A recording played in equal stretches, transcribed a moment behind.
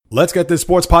Let's get this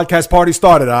sports podcast party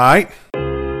started, all right?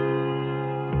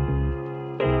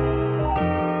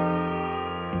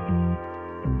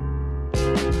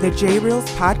 The J Reels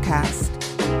Podcast.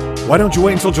 Why don't you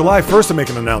wait until July 1st to make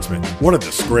an announcement? What a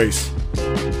disgrace.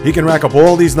 He can rack up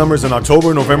all these numbers in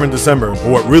October, November, and December,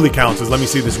 but what really counts is let me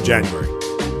see this in January.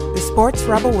 The sports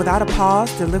rebel without a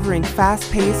pause, delivering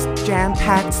fast-paced,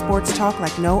 jam-packed sports talk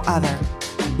like no other.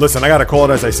 Listen, I gotta call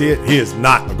it as I see it. He is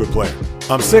not a good player.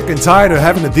 I'm sick and tired of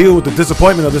having to deal with the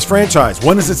disappointment of this franchise.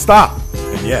 When does it stop?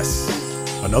 And yes,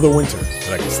 another winter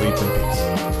that I can sleep in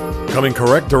peace. Coming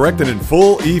correct, directed in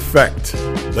full effect.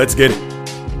 Let's get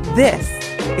it. This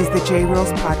is the J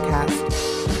Reels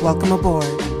Podcast. Welcome aboard.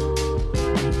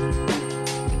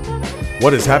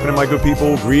 What is happening, my good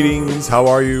people? Greetings. How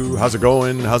are you? How's it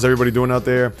going? How's everybody doing out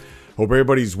there? Hope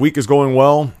everybody's week is going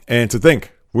well. And to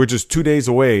think, we're just 2 days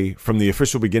away from the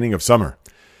official beginning of summer.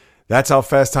 That's how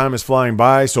fast time is flying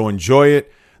by, so enjoy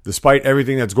it. Despite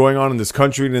everything that's going on in this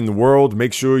country and in the world,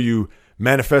 make sure you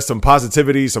manifest some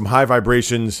positivity, some high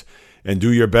vibrations, and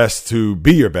do your best to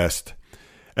be your best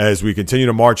as we continue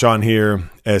to march on here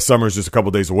as summer is just a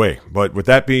couple days away. But with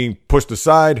that being pushed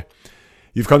aside,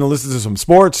 you've come to listen to some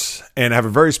sports, and I have a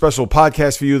very special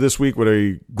podcast for you this week with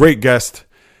a great guest,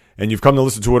 and you've come to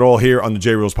listen to it all here on the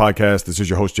J Reels Podcast. This is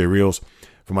your host, J Reels.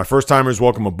 For my first timers,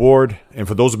 welcome aboard. And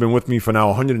for those who've been with me for now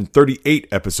 138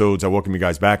 episodes, I welcome you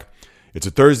guys back. It's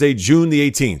a Thursday, June the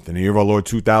 18th, in the year of our Lord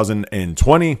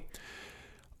 2020.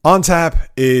 On tap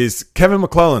is Kevin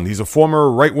McClelland. He's a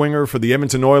former right winger for the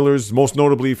Edmonton Oilers, most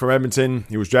notably from Edmonton.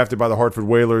 He was drafted by the Hartford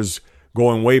Whalers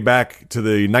going way back to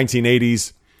the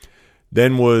 1980s.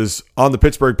 Then was on the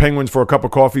Pittsburgh Penguins for a cup of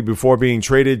coffee before being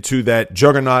traded to that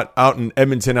juggernaut out in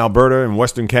Edmonton, Alberta in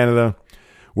Western Canada,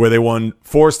 where they won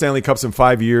 4 Stanley Cups in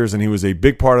 5 years, and he was a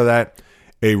big part of that.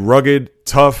 A rugged,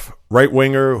 tough right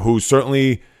winger who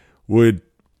certainly would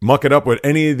muck it up with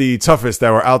any of the toughest that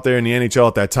were out there in the NHL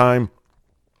at that time.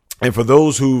 And for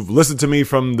those who've listened to me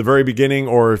from the very beginning,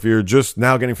 or if you're just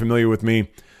now getting familiar with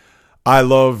me, I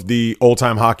love the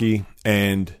old-time hockey,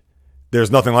 and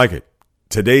there's nothing like it.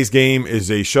 Today's game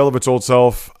is a shell of its old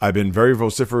self. I've been very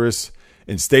vociferous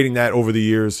in stating that over the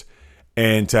years.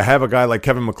 And to have a guy like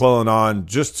Kevin McClelland on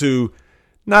just to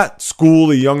not school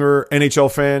a younger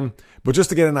NHL fan, but just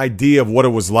to get an idea of what it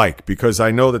was like, because I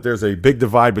know that there's a big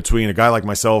divide between a guy like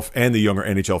myself and the younger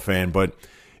NHL fan. But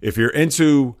if you're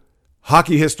into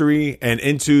hockey history and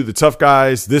into the tough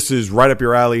guys, this is right up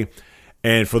your alley.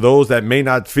 And for those that may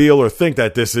not feel or think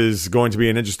that this is going to be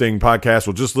an interesting podcast,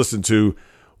 we'll just listen to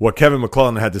what Kevin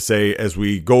McClelland had to say as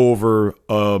we go over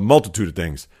a multitude of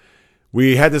things.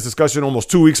 We had this discussion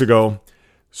almost 2 weeks ago,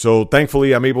 so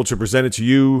thankfully I'm able to present it to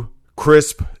you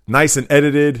crisp, nice and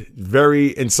edited,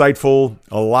 very insightful,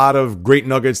 a lot of great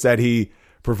nuggets that he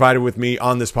provided with me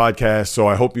on this podcast, so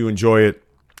I hope you enjoy it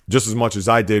just as much as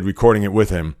I did recording it with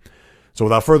him. So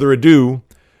without further ado,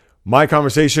 my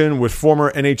conversation with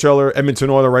former NHLer, Edmonton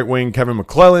Oilers right wing Kevin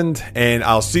McClelland, and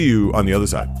I'll see you on the other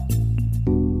side.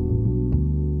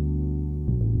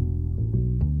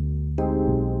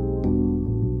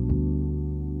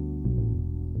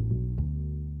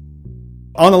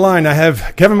 On the line, I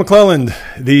have Kevin McClelland,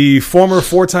 the former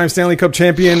 4-time Stanley Cup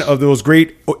champion of those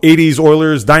great 80s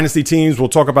Oilers dynasty teams. We'll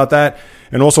talk about that.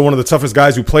 And also one of the toughest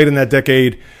guys who played in that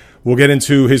decade. We'll get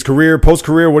into his career,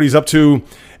 post-career, what he's up to.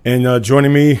 And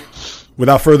joining me,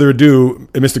 without further ado,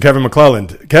 Mr. Kevin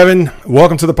McClelland. Kevin,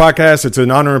 welcome to the podcast. It's an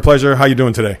honor and pleasure. How you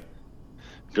doing today?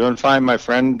 Doing fine, my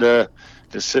friend.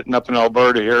 Just sitting up in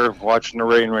Alberta here, watching the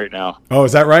rain right now. Oh,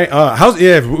 is that right?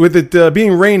 With it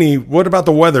being rainy, what about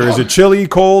the weather? Is it chilly,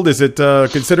 cold? Is it,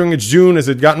 considering it's June, has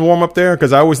it gotten warm up there?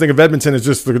 Because I always think of Edmonton as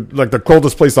just like the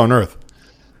coldest place on earth.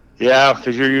 Yeah,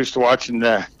 because you're used to watching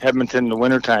Edmonton in the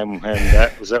wintertime,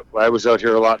 and I was out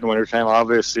here a lot in the wintertime,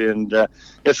 obviously, and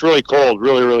it's really cold,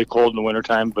 really, really cold in the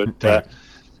wintertime. But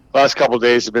last couple of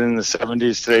days have been in the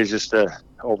 70s. Today's just an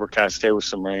overcast day with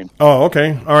some rain. Oh,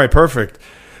 okay. All right, perfect.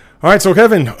 All right, so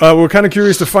Kevin, we're kind of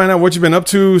curious to find out what you've been up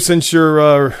to since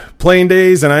your playing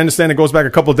days, and I understand it goes back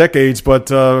a couple of decades, but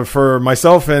for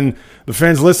myself and the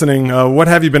fans listening, what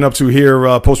have you been up to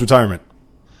here post-retirement?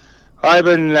 I've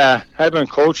been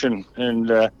coaching,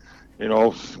 and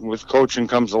with coaching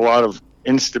comes a lot of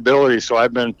instability. So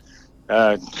I've been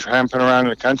tramping around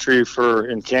the country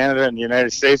in Canada and the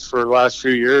United States for the last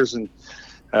few years, and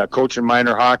coaching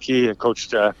minor hockey. I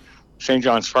coached St.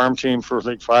 John's farm team for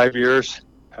like 5 years.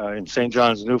 In St.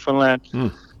 John's, Newfoundland.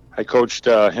 I coached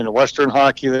in the Western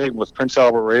Hockey League with Prince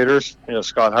Albert Raiders.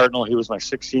 Scott Hartnell, he was my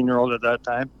 16-year-old at that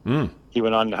time. He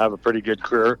went on to have a pretty good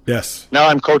career. Yes. Now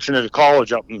I'm coaching at a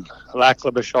college up in Lac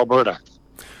La Biche, Alberta.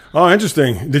 Oh,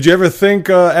 interesting. Did you ever think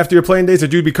after your playing days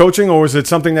that you'd be coaching, or was it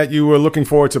something that you were looking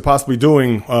forward to possibly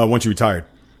doing once you retired?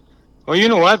 Well, you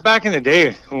know what? Back in the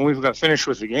day when we got finished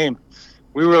with the game,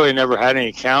 we really never had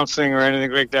any counseling or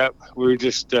anything like that. We were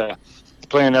just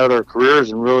playing out our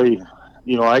careers, and really,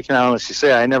 I can honestly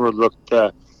say I never looked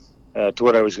to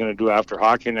what I was going to do after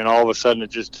hockey, and then all of a sudden it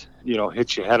just,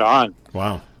 hits you head on.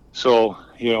 Wow. So,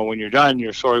 when you're done,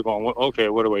 you're sort of going, okay,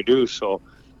 what do I do? So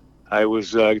I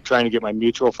was trying to get my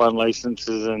mutual fund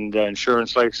licenses and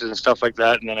insurance licenses and stuff like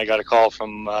that, and then I got a call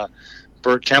from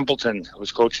Bert Templeton. I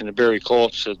was coaching the Barrie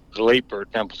Colts, the late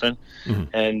Bert Templeton,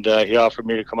 and he offered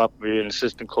me to come up and be an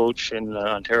assistant coach in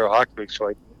Ontario Hockey League.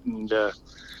 So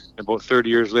about 30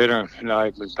 years later,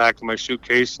 I've been packing my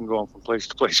suitcase and going from place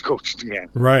to place coaching again.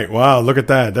 Right. Wow. Look at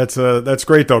that. That's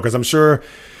great, though, because I'm sure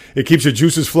it keeps your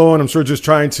juices flowing. I'm sure just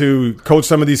trying to coach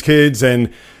some of these kids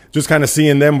and just kind of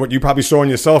seeing them, what you probably saw in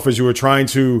yourself as you were trying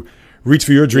to reach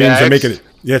for your dreams and make it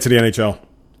to the NHL.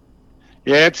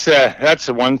 Yeah, that's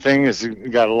the one thing, is you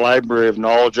got a library of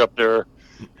knowledge up there,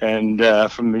 and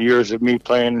from the years of me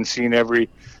playing and seeing every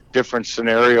different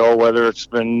scenario, whether it's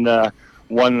been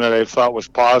one that I thought was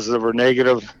positive or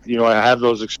negative, I have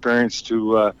those experiences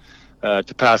to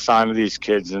pass on to these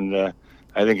kids, and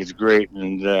I think it's great.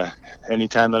 And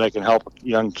anytime that I can help a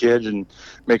young kid and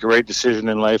make a right decision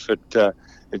in life,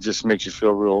 it just makes you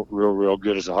feel real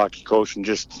good as a hockey coach, and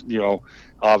just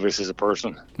obvious as a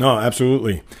person. No,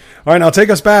 absolutely. All right, now take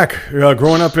us back.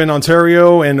 Growing up in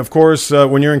Ontario, and of course,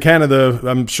 when you're in Canada,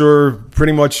 I'm sure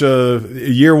pretty much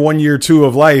year 1, year 2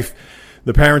 of life,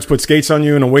 the parents put skates on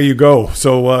you and away you go.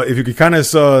 So if you could kind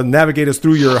of navigate us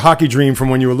through your hockey dream from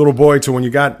when you were a little boy to when you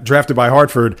got drafted by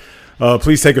Hartford,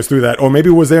 please take us through that. Or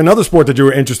maybe was there another sport that you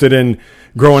were interested in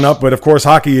growing up? But of course,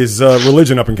 hockey is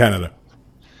religion up in Canada.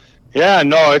 Yeah,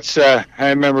 no, it's. I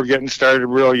remember getting started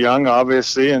real young,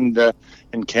 obviously, and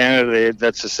in Canada,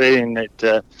 that's a saying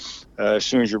that as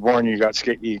soon as you're born, you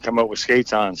come out with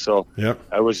skates on. So yep.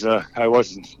 I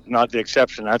wasn't not the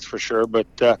exception, that's for sure. But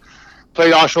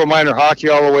played Oshawa minor hockey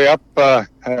all the way up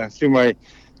through my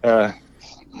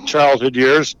childhood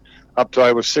years up till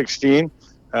I was 16.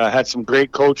 Had some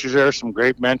great coaches there, some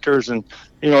great mentors, and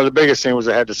the biggest thing was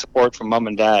I had the support from mom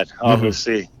and dad.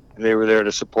 Obviously, they were there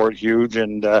to support huge,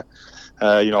 and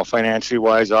financially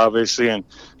wise, obviously, and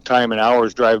time and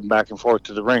hours driving back and forth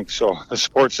to the rink. So the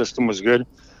support system was good.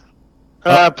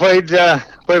 Played all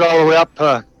the way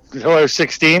up until I was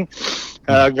 16.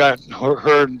 Got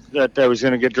heard that I was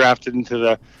going to get drafted into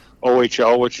the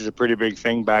OHL, which is a pretty big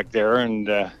thing back there,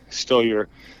 and still you're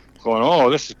going, oh,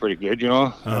 this is pretty good,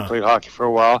 I played hockey for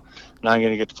a while. Now I'm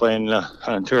going to get to play in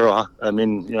Ontario.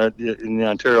 in the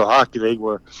Ontario Hockey League,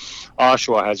 where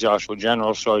Oshawa has the Oshawa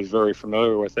Generals, so I was very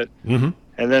familiar with it. Mm-hmm.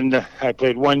 And then I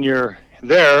played 1 year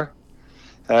there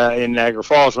in Niagara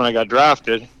Falls when I got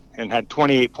drafted, and had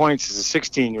 28 points as a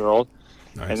 16-year-old.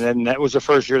 Nice. And then that was the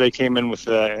first year they came in with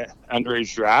the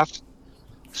underage draft.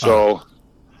 So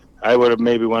I would have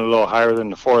maybe went a little higher than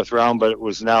the 4th round, but it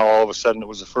was now all of a sudden it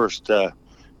was the first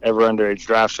ever underage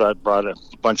draft, so that brought a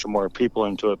bunch of more people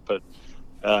into it. But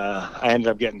I ended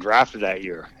up getting drafted that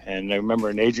year. And I remember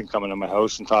an agent coming to my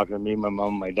house and talking to me, my mom,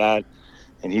 and my dad,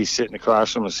 and he's sitting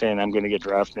across from us saying, I'm going to get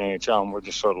drafted in the NHL. And we're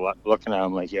just sort of looking at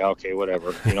him like, yeah, okay,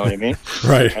 whatever. You know what I mean?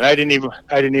 Right. And I didn't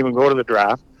even go to the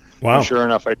draft. Wow. And sure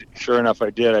enough, I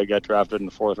did. I got drafted in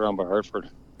the 4th round by Hartford.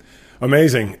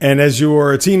 Amazing. And as you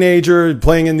were a teenager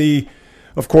playing in the,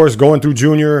 of course, going through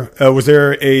junior, was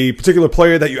there a particular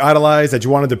player that you idolized that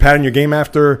you wanted to pattern your game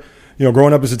after,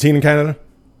 growing up as a teen in Canada?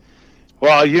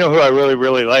 Well, who I really,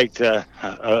 really liked?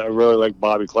 I really liked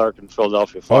Bobby Clark in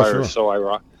Philadelphia Flyers. Oh,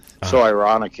 sure. So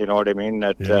ironic, you know what I mean?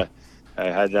 That I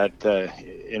had that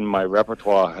in my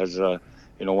repertoire as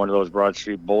one of those Broad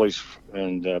Street bullies,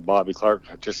 and Bobby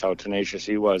Clark, just how tenacious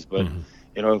he was. But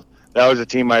that was a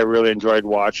team I really enjoyed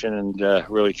watching and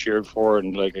really cheered for.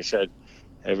 And like I said,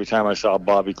 every time I saw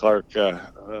Bobby Clark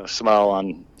smile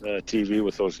on TV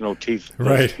with those no teeth,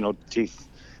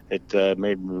 it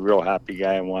made me a real happy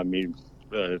guy and wanted me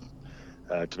to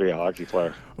be a hockey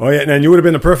player. Oh, yeah, and you would have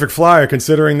been a perfect Flyer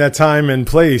considering that time and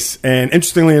place. And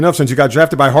interestingly enough, since you got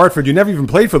drafted by Hartford, you never even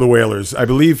played for the Whalers. I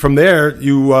believe from there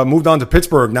you moved on to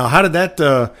Pittsburgh. Now, how did that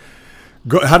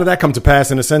how did that come to pass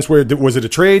in a sense? Where was it a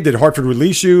trade? Did Hartford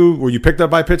release you? Were you picked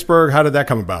up by Pittsburgh? How did that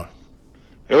come about?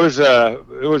 It was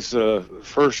the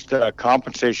first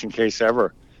compensation case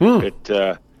ever.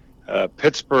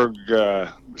 Pittsburgh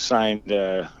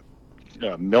signed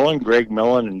Millen, Greg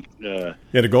Millen, and the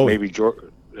goalie.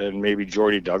 maybe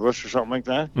Jordy Douglas or something like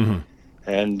that. Mm-hmm.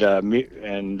 And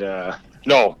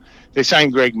no, they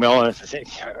signed Greg Millen.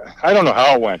 I don't know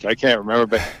how it went. I can't remember.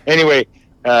 But anyway,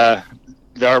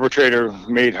 the arbitrator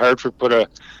made Hartford put a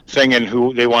thing in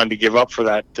who they wanted to give up for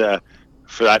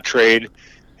that trade,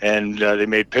 and they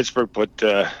made Pittsburgh put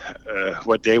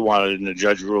what they wanted, and the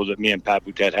judge ruled that me and Pat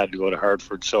Boutet had to go to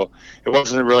Hartford. So it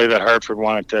wasn't really that Hartford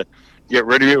wanted to get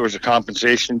rid of it. It was a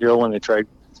compensation deal when they tried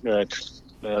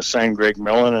sign Greg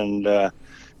Millen,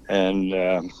 and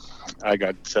I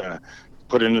got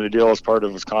put into the deal as part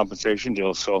of his compensation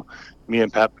deal. So me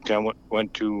and Pat Boutin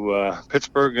went to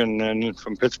Pittsburgh, and then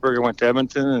from Pittsburgh I went to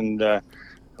Edmonton, and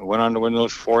went on to win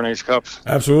those 4 Nace Cups.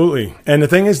 Absolutely. And the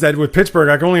thing is that with Pittsburgh,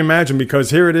 I can only imagine,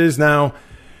 because here it is now,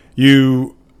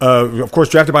 you of course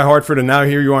drafted by Hartford, and now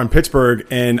here you are in Pittsburgh,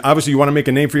 and obviously you want to make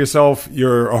a name for yourself.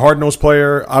 You're a hard-nosed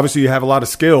player. Obviously you have a lot of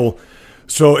skill.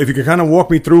 So if you could kind of walk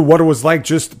me through what it was like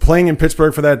just playing in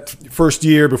Pittsburgh for that first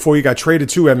year before you got traded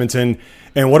to Edmonton,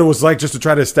 and what it was like just to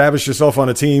try to establish yourself on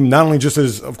a team, not only just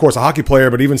as, of course, a hockey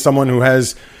player, but even someone who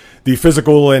has the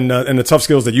physical and the tough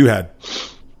skills that you had.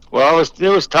 Well, it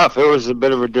was tough. It was a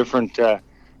bit of a different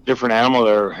animal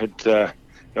there.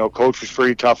 Coach was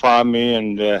pretty tough on me,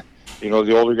 and the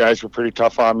older guys were pretty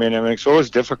tough on me and everything. So it was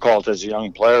difficult as a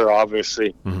young player,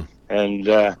 obviously. Mm-hmm. And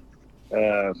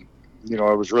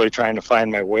I was really trying to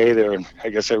find my way there, and I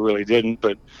guess I really didn't.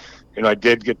 But I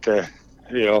did get to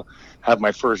have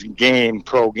my first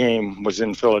pro game was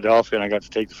in Philadelphia, and I got to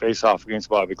take the face-off against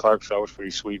Bobby Clarke, so that was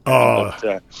pretty sweet.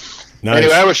 Nice.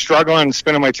 Anyway, I was struggling,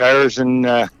 spinning my tires in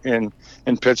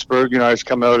Pittsburgh. I was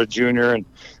coming out of junior, and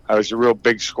I was a real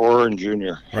big scorer in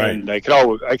junior. Right. And I could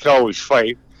always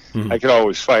fight. Mm-hmm. I could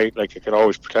always fight. Like, I could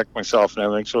always protect myself and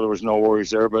everything, so there was no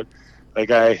worries there. But like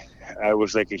I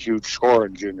was like a huge scorer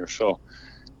in junior, so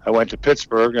I went to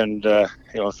Pittsburgh, and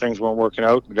things weren't working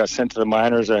out. We got sent to the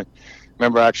minors. I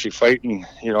remember actually fighting.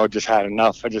 I just had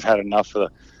enough. I just had enough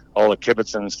of all the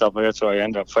kibitzing and stuff like that. So I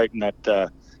ended up fighting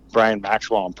that Brian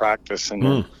Maxwell in practice,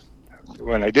 and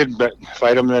when I did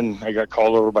fight him, then I got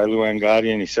called over by Lou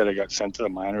Angotti, and he said I got sent to the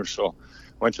minors. So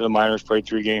went to the minors, played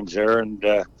 3 games there, and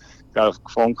got a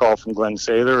phone call from Glenn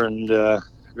Sather, and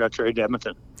got traded to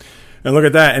Edmonton. And look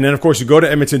at that. And then, of course, you go to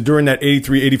Edmonton during that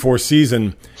 83-84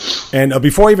 season. And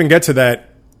before I even get to that,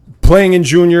 playing in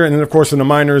junior and then, of course, in the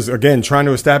minors, again, trying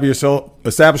to establish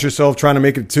yourself, trying to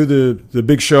make it to the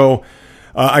big show.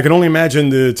 I can only imagine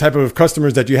the type of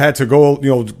customers that you had to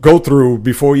go through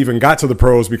before you even got to the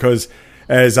pros, because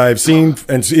as I've seen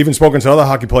and even spoken to other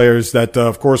hockey players that,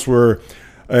 of course, were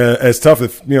as tough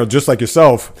as, just like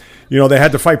yourself, they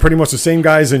had to fight pretty much the same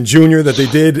guys in junior that they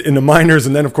did in the minors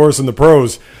and then, of course, in the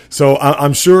pros. So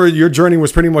I'm sure your journey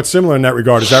was pretty much similar in that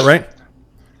regard. Is that right?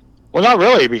 Well, not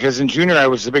really, because in junior I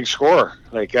was the big scorer.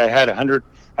 Like, I had 100.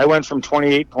 I went from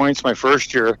 28 points my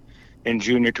first year in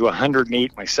junior to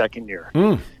 108 my second year.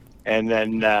 And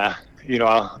then, like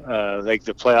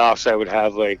the playoffs, I would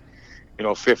have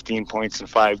 15 points in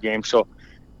 5 games. So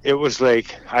it was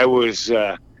like I was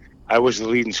the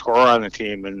leading scorer on the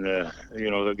team, and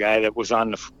the guy that was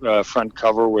on the front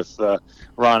cover with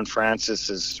Ron Francis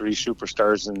as 3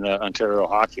 superstars in the Ontario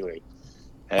Hockey League.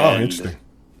 And, interesting.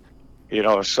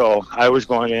 So I was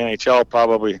going to NHL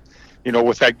probably,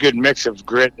 with that good mix of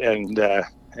grit and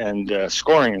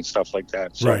scoring and stuff like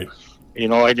that. So, right.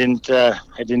 I didn't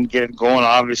get it going.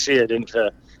 Obviously, I didn't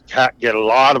get a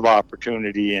lot of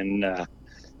opportunity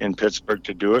in Pittsburgh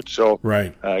to do it. So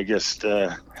right. I guess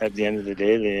at the end of the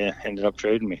day, they ended up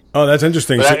trading me. Oh, that's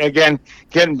interesting. But again,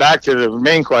 getting back to the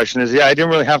main question is, I didn't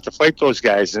really have to fight those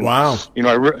guys. And, wow.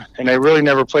 I really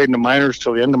never played in the minors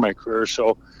till the end of my career.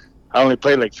 So I only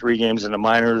played 3 games in the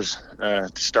minors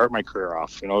to start my career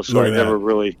off, so I never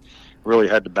really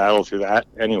had to battle through that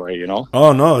anyway,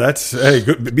 Oh, no, that's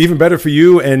good. Even better for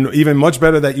you, and even much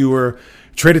better that you were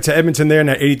traded to Edmonton there in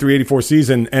that 83-84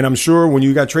 season. And I'm sure when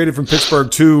you got traded from Pittsburgh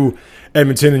to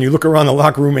Edmonton and you look around the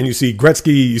locker room and you see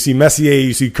Gretzky, you see Messier,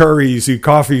 you see Curry, you see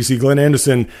Coffey, you see Glenn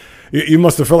Anderson, you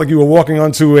must have felt like you were walking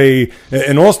onto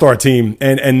an all-star team.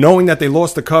 And knowing that they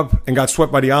lost the cup and got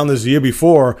swept by the Islanders the year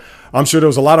before, I'm sure there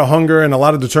was a lot of hunger and a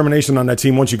lot of determination on that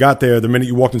team once you got there, the minute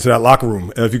you walked into that locker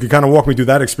room. If you could kind of walk me through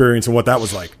that experience and what that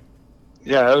was like.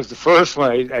 Yeah, that was the first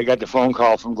one. I got the phone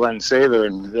call from Glenn Sather,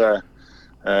 and,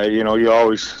 you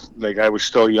always, I was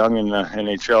still young in the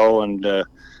NHL and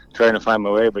trying to find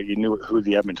my way, but you knew who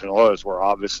the Edmonton Oilers were,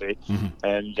 obviously. Mm-hmm.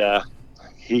 And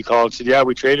he called and said, yeah,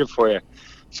 we traded for you.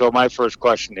 So my first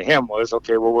question to him was,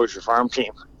 okay, well, where's your farm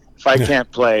team? If I can't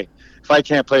play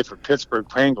for Pittsburgh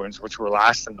Penguins, which were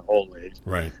last in the whole league,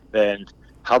 right, then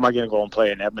how am I going to go and play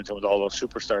in Edmonton with all those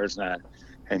superstars and that?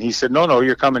 And he said, no,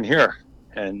 you're coming here.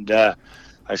 And I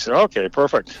said, okay,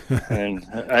 perfect. And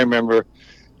I remember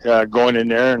going in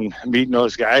there and meeting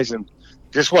those guys, and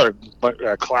just what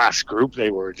a class group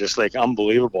they were, just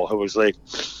unbelievable. It was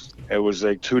it was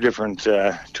like two different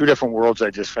worlds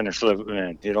I just finished living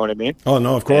in. You know what I mean? Oh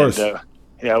no, of course. And,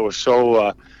 yeah, it was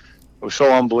so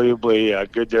unbelievably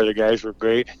good there. The guys were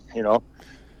great. You know,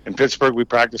 in Pittsburgh we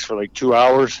practiced for like 2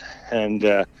 hours, and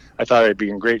I thought I'd be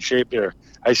in great shape there.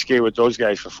 I skated with those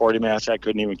guys for 40 minutes. I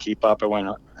couldn't even keep up. I went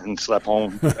and slept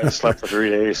home. I slept for 3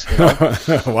 days. You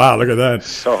know? Wow, look at that.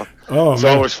 So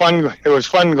it was fun. It was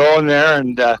fun going there,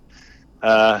 and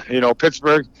you know,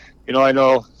 Pittsburgh. You know, I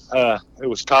know it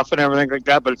was tough and everything like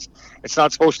that, but it's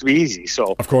not supposed to be easy.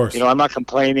 So of course, you know, I'm not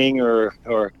complaining or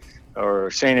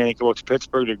saying anything about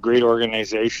Pittsburgh. They're a great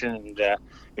organization, and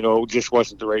you know, it just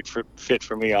wasn't the right fit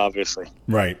for me, obviously.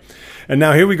 Right. And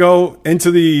now here we go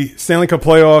into the Stanley Cup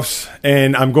playoffs,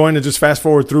 and I'm going to just fast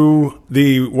forward through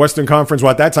the Western Conference.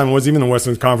 Well, at that time, it wasn't even the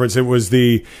Western Conference. It was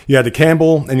you had the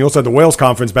Campbell, and you also had the Wales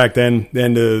Conference back then.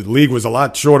 And the league was a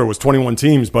lot shorter. It was 21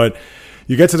 teams, but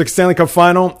you get to the Stanley Cup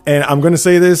final, and I'm going to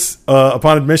say this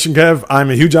upon admission, Kev, I'm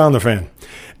a huge Islander fan.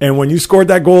 And when you scored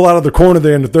that goal out of the corner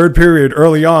there in the third period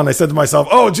early on, I said to myself,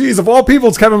 oh, geez, of all people,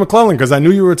 it's Kevin McClelland, because I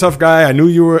knew you were a tough guy. I knew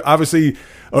you were obviously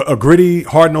a gritty,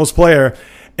 hard-nosed player.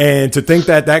 And to think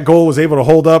that goal was able to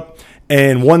hold up,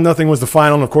 and 1-0 was the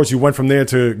final, and of course you went from there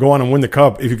to go on and win the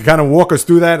Cup. If you could kind of walk us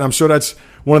through that, I'm sure that's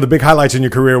one of the big highlights in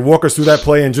your career. Walk us through that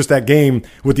play and just that game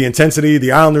with the intensity,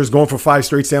 the Islanders going for 5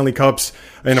 straight Stanley Cups,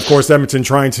 and of course Edmonton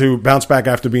trying to bounce back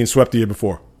after being swept the year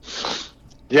before.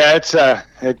 Yeah,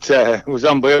 it was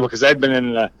unbelievable because I'd been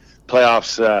in the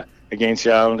playoffs against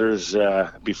the Islanders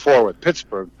before with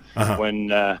Pittsburgh when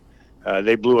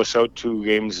they blew us out 2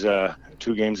 games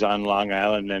on Long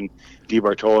Island, and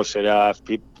DeBartolo said,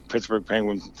 if Pittsburgh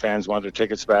Penguin fans want their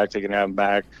tickets back, they can have them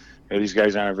back. You know, these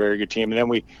guys aren't a very good team. And then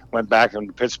we went back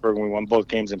into Pittsburgh and we won both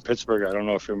games in Pittsburgh. I don't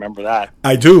know if you remember that.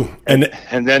 I do. And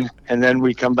then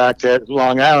we come back to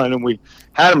Long Island and we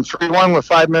had them 3-1 with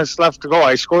 5 minutes left to go.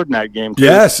 I scored in that game too.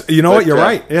 Yes, you know what? You're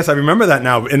right. Yes, I remember that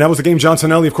now. And that was the game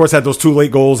Johnsonelli, of course, had those 2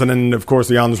 late goals, and then, of course,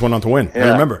 the Islanders went on to win. Yeah.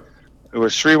 I remember. It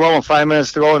was 3-1 with 5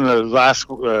 minutes to go, and the last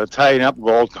tying up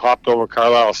goal hopped over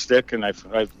Carlisle's stick, and I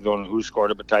don't know who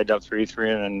scored it, but tied up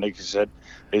 3-3, and then, like you said,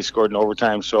 they scored in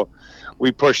overtime. So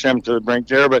we pushed them to the brink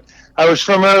there. But I was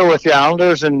familiar with the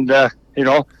Islanders, and, you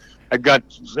know, I got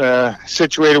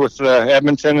situated with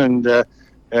Edmonton, and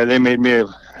they made me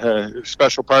a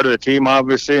special part of the team,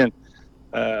 obviously, and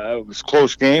it was a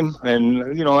close game.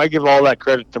 And, you know, I give all that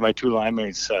credit to my 2 line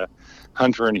mates,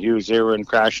 Hunter and Hughes. They were in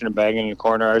crashing and banging in the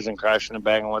corner. I was in crashing and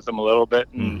banging with them a little bit.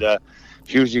 And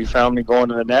Hughesy found me going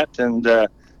to the net. And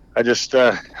I just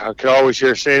I could always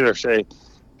hear Sailor say,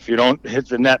 if you don't hit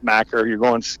the net, Macker, you're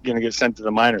going to get sent to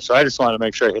the minors. So I just wanted to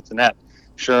make sure I hit the net.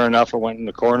 Sure enough, I went in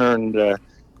the corner, and it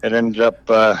ended up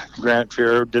Grant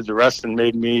Fuhr did the rest and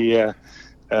made me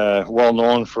well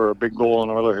known for a big goal in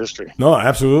Oilers history. No,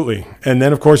 absolutely. And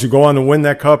then, of course, you go on to win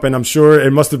that Cup, and I'm sure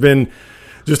it must have been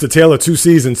just a tale of 2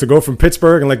 seasons to go from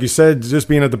Pittsburgh and, like you said, just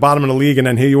being at the bottom of the league, and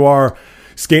then here you are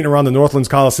skating around the Northlands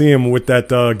Coliseum with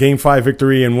that Game 5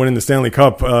 victory and winning the Stanley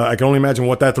Cup. I can only imagine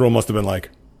what that thrill must have been like.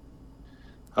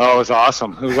 Oh, it was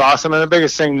awesome. It was awesome, and the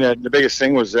biggest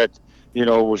thing was that, you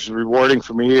know, it was rewarding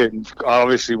for me, and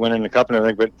obviously winning the Cup and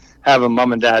everything, but having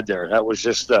Mom and Dad there, that was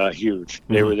just huge.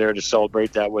 Mm-hmm. They were there to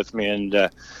celebrate that with me, and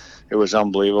it was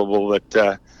unbelievable.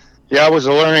 But yeah, it was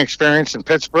a learning experience in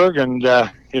Pittsburgh, and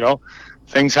you know,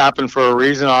 things happen for a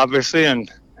reason, obviously, and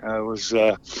it was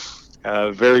a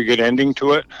very good ending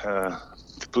to it.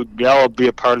 To be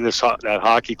a part of that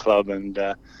hockey club, and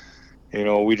you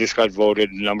know, we just got voted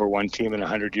 #1 team in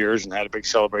 100 years, and had a big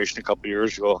celebration a couple of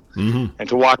years ago. Mm-hmm. And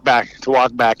to walk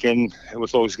back in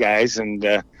with those guys, and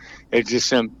it just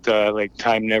seemed like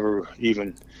time never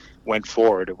even went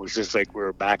forward. It was just like we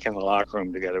were back in the locker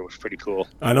room together. It was pretty cool.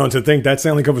 I know, and to think that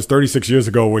Stanley Cup was 36 years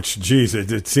ago, which, geez,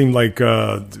 it seemed like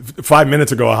 5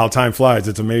 minutes ago how time flies.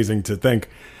 It's amazing to think.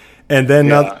 And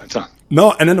then,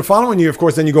 and then the following year, of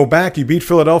course, then you go back, you beat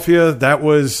Philadelphia. That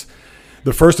was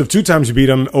the first of 2 times you beat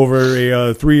them over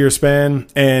a 3-year span.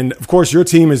 And, of course, your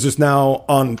team is just now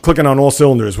clicking on all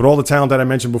cylinders with all the talent that I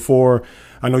mentioned before.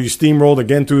 I know you steamrolled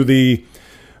again through the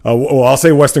I'll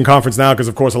say Western Conference now because,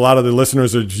 of course, a lot of the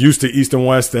listeners are used to East and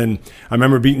West. And I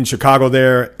remember beating Chicago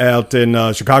there out in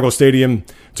Chicago Stadium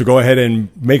to go ahead and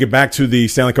make it back to the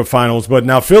Stanley Cup Finals. But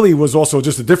now Philly was also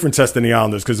just a different test than the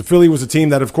Islanders because Philly was a team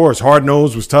that, of course,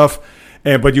 hard-nosed, was tough.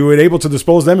 But you were able to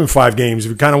dispose them in 5 games.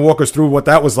 If you kind of walk us through what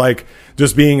that was like,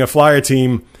 just being a Flyer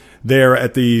team there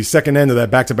at the second end of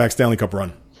that back-to-back Stanley Cup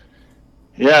run.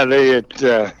 Yeah,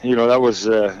 that was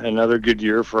another good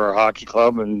year for our hockey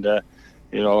club, and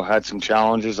had some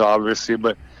challenges, obviously.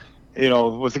 But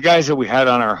with the guys that we had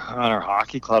on our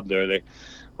hockey club there, they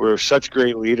were such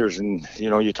great leaders. And,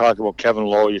 you talk about Kevin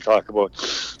Lowe, you talk about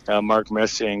Mark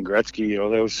Messier and Gretzky,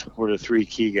 those were the three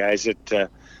key guys that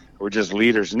were just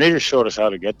leaders. And they just showed us how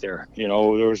to get there. There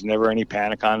was never any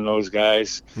panic on those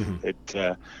guys.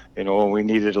 When we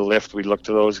needed a lift, we'd look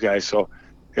to those guys. So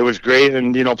it was great.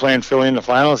 And, playing Philly in the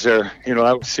finals there,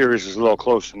 that series was a little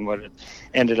closer than what it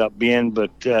ended up being.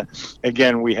 But,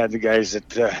 again, we had the guys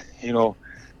that,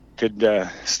 could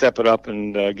step it up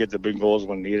and get the big goals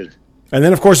when needed. And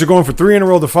then, of course, you're going for 3 in a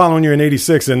row the following year in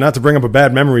 '86. And not to bring up a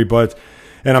bad memory,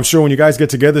 and I'm sure when you guys get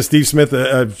together, Steve Smith,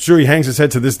 I'm sure he hangs his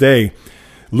head to this day,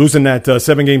 losing that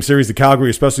 7-game series to Calgary,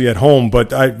 especially at home.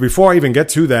 But before I even get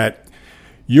to that,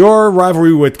 your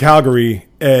rivalry with Calgary,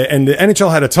 and the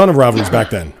NHL had a ton of rivalries back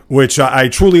then, which I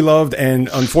truly loved. And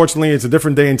unfortunately, it's a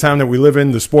different day and time that we live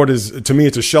in. The sport is, to me,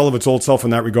 it's a shell of its old self in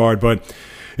that regard. But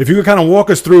if you could kind of walk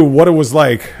us through what it was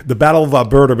like, the Battle of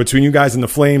Alberta between you guys and the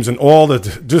Flames, and all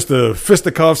just the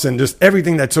fisticuffs and just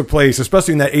everything that took place,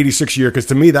 especially in that '86 year, because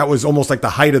to me that was almost like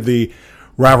the height of the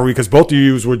rivalry, because both of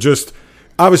you were just,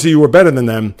 obviously you were better than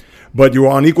them, but you were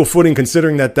on equal footing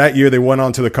considering that year they went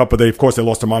on to the Cup, but of course they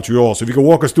lost to Montreal. So if you could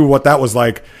walk us through what that was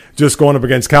like, just going up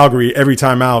against Calgary every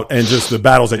time out and just the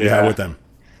battles that you had with them.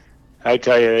 I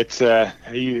tell you, it's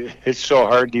so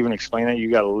hard to even explain it. You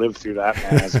got to live through that,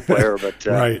 man, as a player. But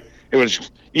right. It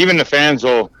was, even the fans,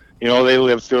 though, they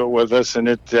lived through it with us, and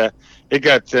it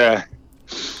got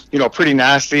pretty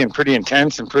nasty and pretty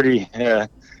intense and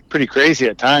pretty crazy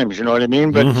at times. You know what I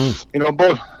mean? But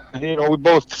we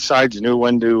both sides knew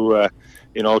when to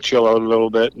chill out a little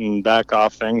bit and back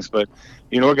off things. But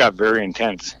it got very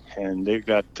intense, and it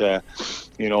got I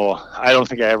don't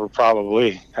think I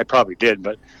probably did,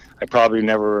 but I probably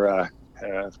never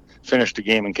finished a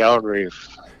game in Calgary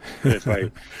if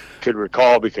I could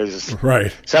recall, because right.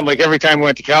 It sounded like every time we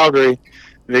went to Calgary,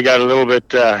 they got a little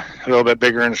bit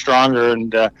bigger and stronger,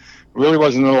 and really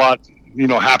wasn't a lot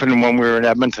happening when we were in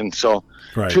Edmonton. So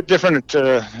right. different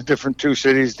two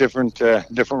cities, different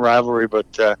rivalry,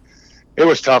 but it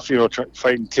was tough.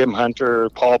 Fighting Tim Hunter,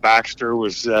 Paul Baxter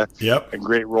was a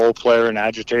great role player and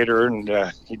agitator, and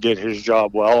he did his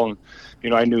job well. And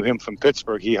I knew him from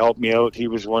Pittsburgh. He helped me out. He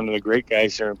was one of the great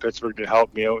guys there in Pittsburgh to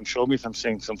help me out and showed me some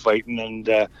fighting.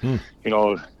 And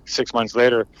 6 months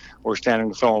later, we're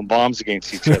standing throwing bombs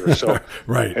against each other. So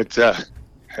right. It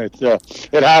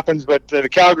happens. But the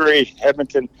Calgary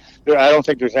Edmonton, I don't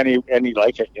think there's any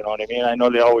like it. You know what I mean? I know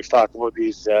they always talk about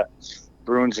these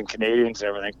Bruins and Canadians and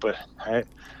everything, but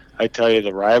I tell you,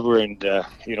 the rivalry and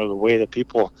the way that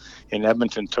people in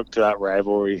Edmonton took to that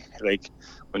rivalry, like,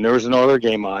 when there was another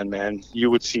game on, man, you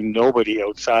would see nobody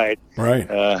outside. Right.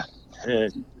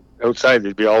 Outside,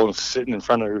 they'd be all sitting in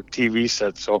front of their TV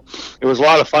sets. So it was a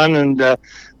lot of fun, and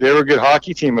they were a good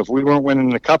hockey team. If we weren't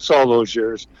winning the cups all those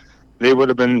years, they would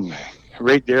have been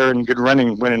right there in good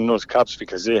running winning those cups,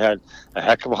 because they had a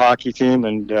heck of a hockey team,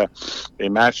 and they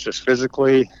matched us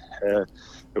physically.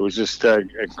 It was just a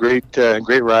great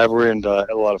rivalry, and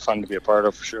a lot of fun to be a part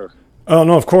of, for sure. Oh,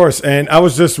 no, of course. And I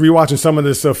was just rewatching some of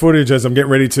this footage as I'm getting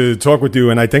ready to talk with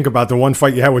you. And I think about the one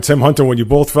fight you had with Tim Hunter when you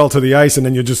both fell to the ice and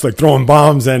then you're just like throwing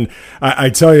bombs. And I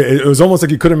tell you, it was almost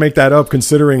like you couldn't make that up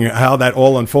considering how that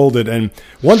all unfolded. And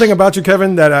one thing about you,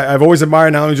 Kevin, that I've always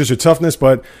admired, not only just your toughness,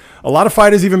 but a lot of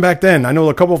fighters even back then. I know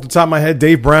a couple off the top of my head.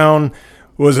 Dave Brown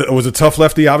was a tough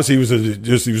lefty. Obviously, he was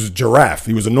a giraffe.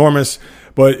 He was enormous.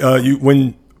 But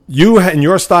when you and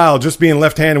your style, just being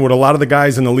left-handed, with a lot of the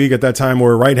guys in the league at that time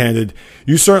were right-handed,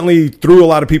 you certainly threw a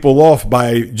lot of people off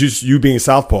by just you being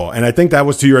southpaw. And I think that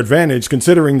was to your advantage,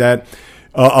 considering that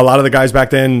a lot of the guys back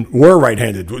then were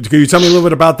right-handed. Can you tell me a little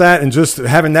bit about that and just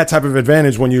having that type of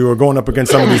advantage when you were going up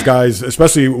against some of these guys,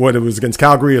 especially when it was against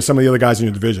Calgary or some of the other guys in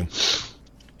your division?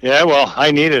 Yeah, well,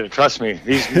 I needed it. Trust me.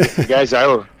 The guys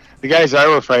I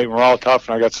were fighting were all tough,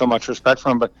 and I got so much respect for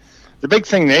them. But the big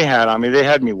thing they had on me, they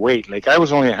had me weight. Like, I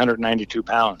was only 192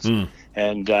 pounds.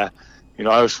 And, I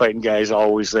was fighting guys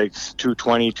always like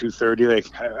 220, 230.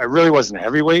 Like, I really wasn't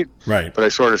heavyweight. Right. But I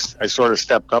sort of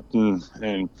stepped up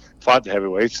and fought the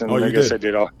heavyweights. And I guess I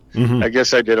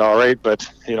did all right. But,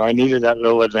 I needed that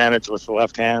little advantage with the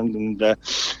left hand. And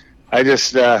I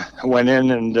just went in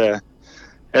and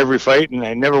every fight, and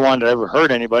I never wanted to ever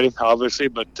hurt anybody, obviously,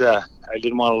 but I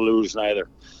didn't want to lose neither.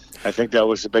 I think that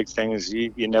was the big thing, is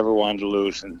you never wanted to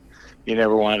lose, and you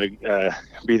never wanted to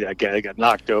be that guy that got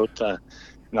knocked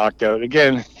out.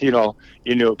 Again, you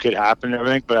knew it could happen and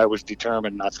everything, but I was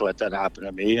determined not to let that happen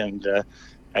to me. And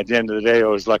at the end of the day, I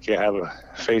was lucky I have a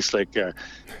face like a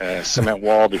cement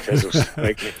wall, because it was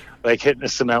like hitting a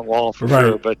cement wall for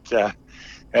sure. But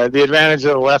the advantage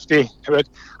of the lefty, but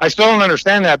I still don't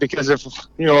understand that, because if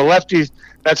a lefty,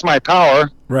 that's my power,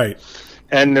 right?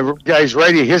 and the guy's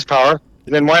ready his power,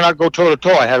 then why not go toe to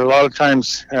toe? I had a lot of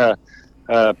times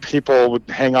people would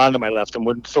hang on to my left and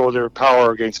wouldn't throw their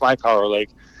power against my power. Like,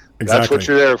 that's what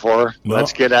you're there for. No.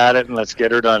 Let's get at it and let's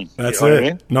get her done. That's it. What I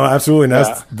mean? No, absolutely. And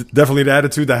that's definitely the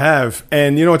attitude to have.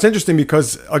 And, it's interesting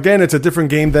because, again, it's a different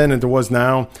game then than it was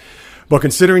now. But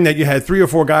considering that you had 3 or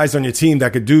 4 guys on your team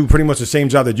that could do pretty much the same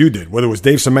job that you did, whether it was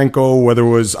Dave Semenko, whether it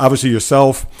was obviously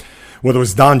yourself, whether it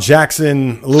was Don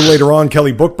Jackson, a little later on,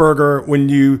 Kelly Bookberger, when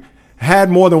you had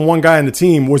more than one guy on the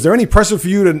team, was there any pressure for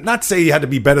you to not say you had to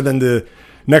be better than the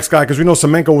next guy? Because we know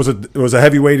Semenko was a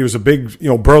heavyweight. He was a big,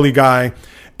 burly guy.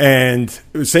 And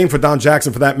same for Don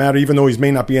Jackson, for that matter, even though he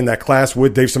may not be in that class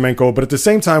with Dave Semenko. But at the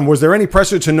same time, was there any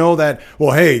pressure to know that,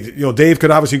 well, hey, Dave could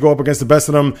obviously go up against the best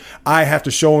of them. I have to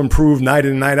show and prove night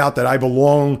in and night out that I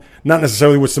belong, not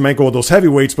necessarily with Semenko or those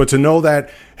heavyweights, but to know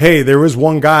that, hey, there is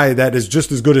one guy that is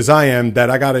just as good as I am, that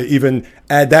I got to even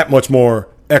add that much more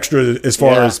extra as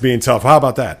far as being tough. How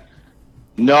about that?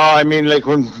 No, I mean, like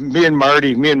when me and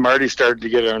Marty started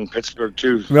together in Pittsburgh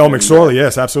too. Well, McSorley,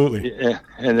 yes, absolutely. Yeah,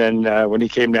 and then when he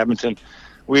came to Edmonton,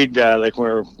 we'd like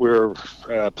when we were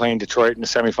playing Detroit in the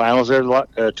semifinals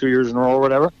there 2 years in a row or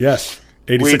whatever. Yes,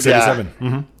 86, 87.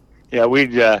 Mm-hmm. Yeah,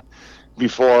 we'd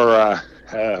before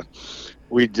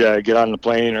we'd get on the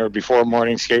plane or before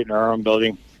morning skate in our own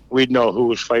building. We'd know who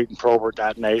was fighting Probert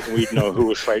that night, and we'd know who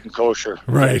was fighting Kosher.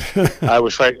 Right. I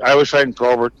was fighting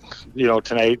Probert,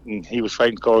 tonight, and he was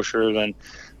fighting Kosher. Then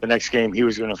the next game, he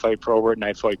was going to fight Probert, and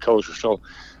I'd fight Kosher. So,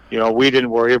 we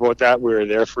didn't worry about that. We were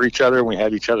there for each other, and we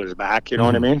had each other's back. You know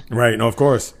what I mean? Right. No, of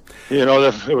course.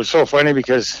 It was so funny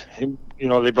because,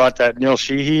 they brought that Neil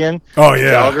Sheehy in. Oh,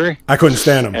 yeah. Calgary. I couldn't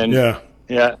stand him. And, yeah.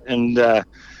 Yeah, and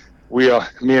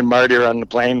me and Marty are on the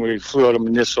plane. We flew out of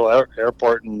Municipal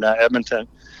Airport in Edmonton.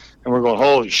 And we're going,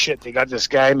 holy shit, they got this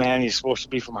guy, man. He's supposed to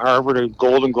be from Harvard, a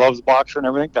Golden Gloves boxer and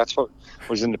everything. That's what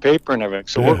was in the paper and everything.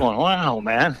 So we're going, wow,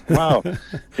 man, wow. We're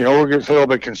getting a little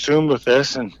bit consumed with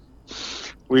this. And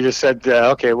we just said,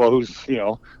 okay, well,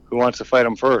 who wants to fight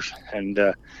him first? And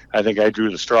I think I drew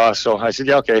the straw. So I said,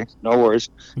 yeah, okay, no worries.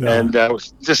 No. And it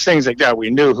was just things like that. We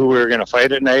knew who we were going to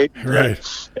fight at night. Right.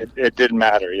 It didn't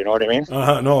matter. You know what I mean?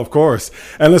 No, of course.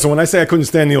 And listen, when I say I couldn't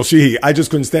stand Neil Sheehy, I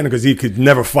just couldn't stand him because he could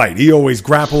never fight. He always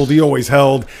grappled. He always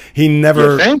held. He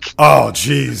never. You think? Oh,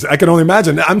 geez. I can only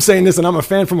imagine. I'm saying this and I'm a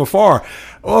fan from afar.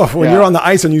 Oh, when you're on the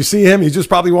ice and you see him, you just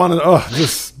probably want to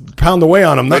just pound away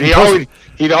on him. But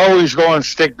he'd always go and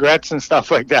stick Gretz and stuff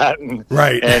like that. And,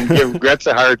 right. And give Gretz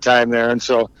a hard time there. And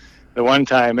so the one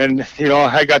time, and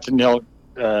I got to know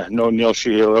Neil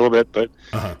Sheehy a little bit, but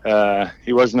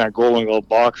he wasn't that Golden Glove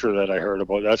boxer that I heard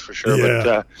about, that's for sure. Yeah.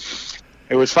 But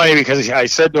it was funny because I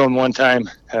said to him one time,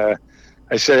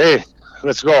 I said, hey,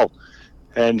 let's go.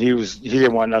 And he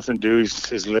didn't want nothing to do.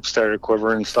 His lips started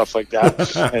quivering and stuff like that.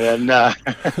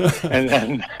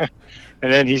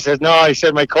 and then he said, no, he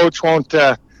said, my coach won't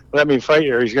let me fight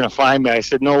you, or he's going to fine me. I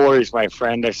said, no worries, my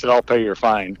friend. I said, I'll pay your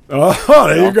fine. Oh,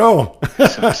 there you go.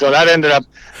 So that ended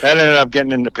up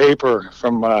getting in the paper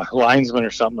from a linesman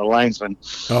or something. The linesman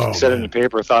said it in the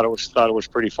paper, thought it was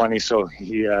pretty funny. So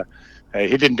he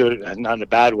didn't do it not in a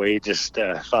bad way. He just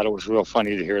thought it was real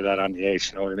funny to hear that on the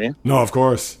ice. You know what I mean? No, of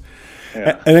course.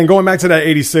 Yeah. And then going back to that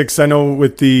 86, I know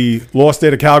with the lost day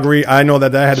to Calgary, I know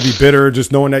that had to be bitter,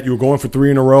 just knowing that you were going for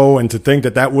 3 in a row, and to think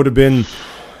that would have been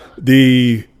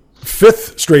the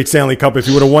 5th straight Stanley Cup if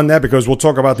you would have won that, because we'll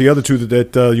talk about the other 2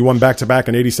 that you won back-to-back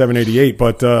in 87, 88.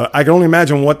 But I can only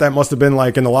imagine what that must have been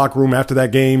like in the locker room after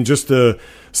that game, just the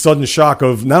sudden shock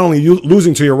of not only you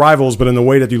losing to your rivals, but in the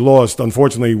way that you lost,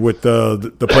 unfortunately, with the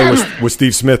play with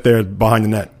Steve Smith there behind the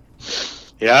net.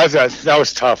 Yeah, that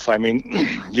was tough. I mean,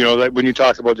 like when you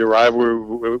talk about the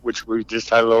rivalry, which we just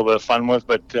had a little bit of fun with,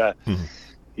 but, that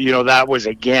was,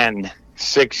 again,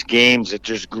 6 games of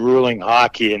just grueling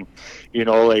hockey and,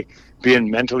 like being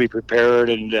mentally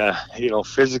prepared and,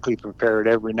 physically prepared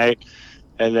every night,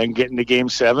 and then getting to Game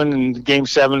 7. And Game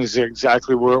 7 is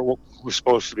exactly where it was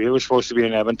supposed to be. It was supposed to be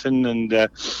in Edmonton, and,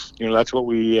 that's what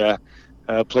we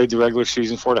played the regular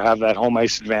season for, to have that home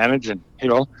ice advantage. And,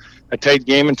 a tight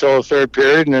game until the 3rd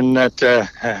period, and then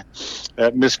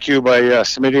that miscue by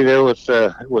Smitty there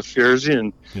with Fierzy,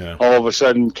 and all of a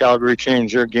sudden Calgary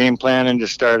changed their game plan and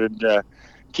just started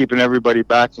keeping everybody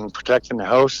back and protecting the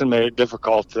house, and made it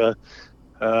difficult for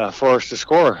us to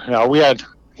score. Now we had,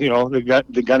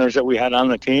 the gunners that we had on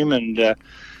the team, and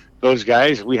those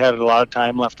guys, we had a lot of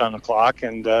time left on the clock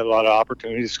and a lot of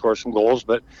opportunity to score some goals,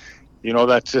 but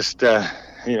that's just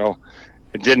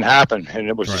it didn't happen, and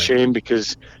it was a shame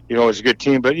because, it was a good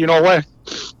team. But you know what?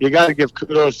 You got to give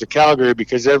kudos to Calgary,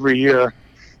 because every year,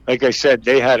 like I said,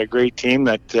 they had a great team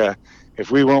that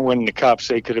if we weren't winning the cups,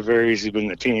 they could have very easily been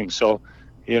the team. So,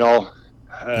 a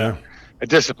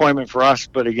disappointment for us,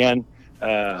 but again,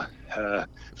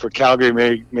 for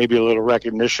Calgary, maybe a little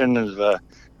recognition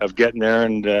of getting there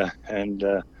and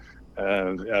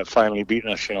finally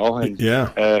beating us, and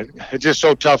it's just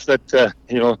so tough that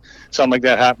something like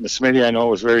that happened to Smitty. I know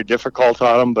it was very difficult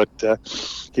on him, but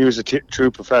he was a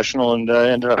true professional and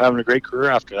ended up having a great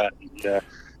career after that. And,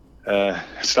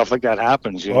 stuff like that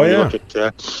happens. You look at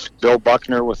Bill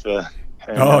Buckner with the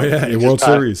World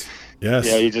Series. Yes.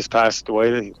 Yeah, he just passed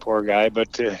away, the poor guy.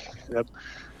 But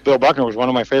Bill Buckner was one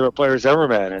of my favorite players ever,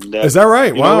 man. And is that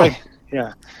right? Wow.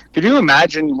 Could you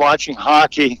imagine watching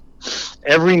hockey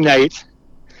every night?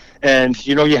 And,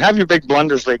 you have your big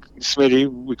blunders like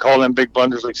Smitty. We call them big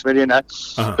blunders like Smitty and that.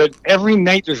 Uh-huh. But every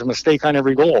night there's a mistake on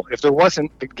every goal. If there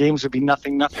wasn't, the games would be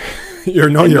nothing.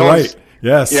 You're right.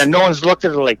 Yes. Yeah, no one's looked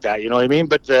at it like that. You know what I mean?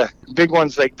 But the big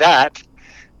ones like that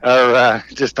are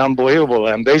just unbelievable.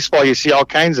 In baseball, you see all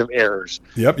kinds of errors.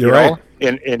 Yep, you're right.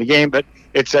 In a game, but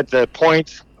it's at the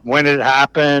point when it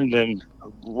happened and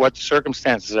what the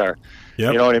circumstances are.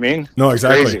 Yep. You know what I mean? No,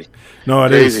 exactly. Crazy. No, it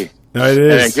Crazy. is. No, it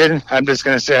is. And again, I'm just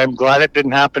going to say I'm glad it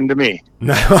didn't happen to me.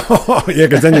 No, yeah,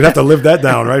 because then you'd have to live that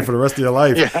down, right, for the rest of your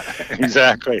life. Yeah,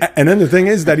 exactly. And then the thing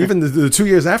is that even the 2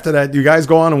 years after that, you guys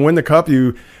go on and win the cup.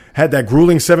 You had that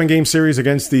grueling 7-game series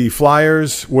against the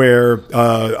Flyers where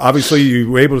obviously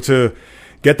you were able to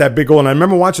get that big goal. And I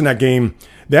remember watching that game.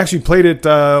 They actually played it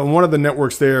on one of the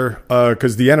networks there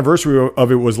because the anniversary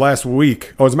of it was last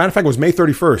week. Oh, as a matter of fact, it was May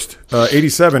 31st,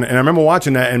 87. And I remember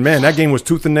watching that, and man, that game was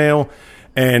tooth and nail.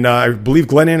 And I believe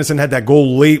Glenn Anderson had that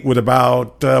goal late with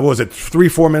about,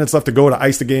 3-4 minutes left to go to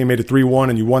ice the game, made it 3-1,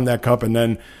 and you won that cup. And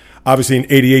then obviously in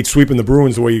 88, sweeping the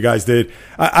Bruins the way you guys did.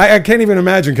 I can't even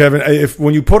imagine, Kevin, if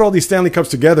when you put all these Stanley Cups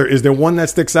together, is there one that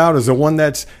sticks out? Is there one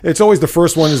it's always the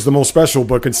first one is the most special,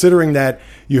 but considering that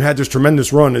you had this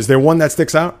tremendous run, is there one that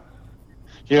sticks out?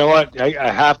 You know what?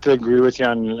 I have to agree with you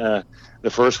on the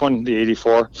first one, the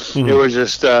 84. Mm-hmm. It was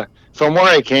just from where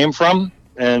I came from,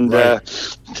 and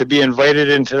to be invited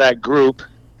into that group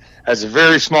as a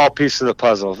very small piece of the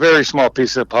puzzle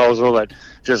that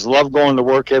just loved going to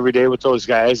work every day with those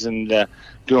guys and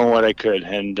doing what I could.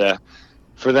 And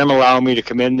for them allowing me to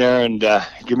come in there and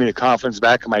give me the confidence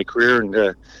back in my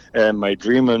career and my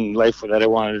dream in life that I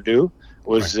wanted to do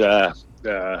was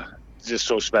just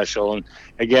so special. And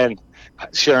again,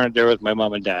 sharing it there with my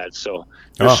mom and dad. So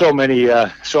there's so many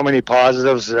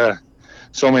positives,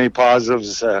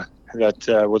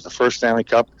 that with the first Stanley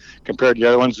Cup compared to the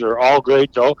other ones. They're all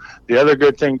great, though. The other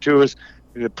good thing, too, is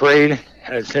the parade.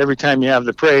 Every time you have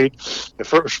the parade,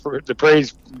 the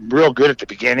parade's real good at the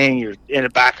beginning. You're in the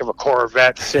back of a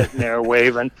Corvette sitting there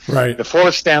waving. Right. The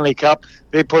fourth Stanley Cup,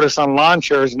 they put us on lawn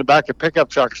chairs in the back of pickup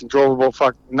trucks and drove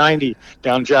about 90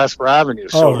 down Jasper Avenue.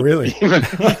 So really?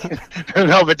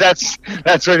 No, but that's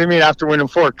what I mean. After winning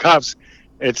 4 cups,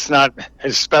 it's not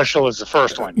as special as the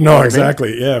first one. No,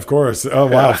 exactly. Yeah, of course. Oh,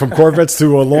 wow. Yeah. From Corvettes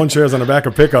to lawn chairs on the back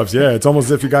of pickups. Yeah, it's almost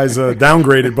as if you guys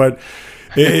downgraded, but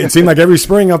it seemed like every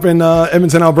spring up in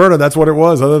Edmonton, Alberta, that's what it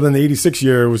was. Other than the 86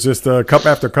 year, it was just cup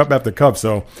after cup after cup.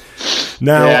 So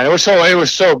now. Yeah, it was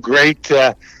so great.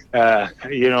 You're a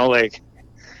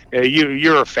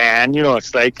fan. You know,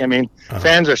 it's like, I mean,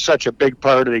 fans are such a big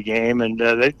part of the game, and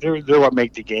they're what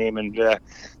make the game. And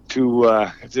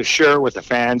to share it with the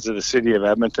fans of the city of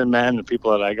Edmonton, man, the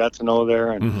people that I got to know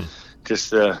there, and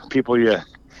just the people you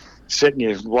sit and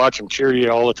you watch them cheer you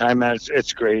all the time, man.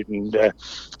 It's great, and the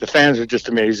fans are just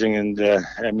amazing. And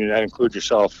I mean, that includes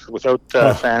yourself. Without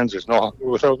fans, there's no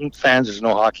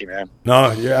hockey, man.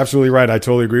 No, you're absolutely right. I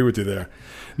totally agree with you there.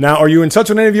 Now, are you in touch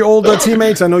with any of your old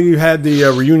teammates? I know you had the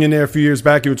reunion there a few years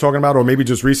back you were talking about, or maybe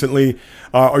just recently.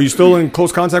 Are you still in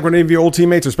close contact with any of your old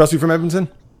teammates, especially from Edmonton?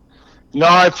 No,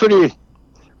 I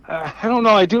don't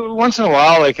know. I do once in a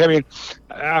while. Like, I mean,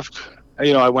 after,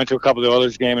 I went to a couple of the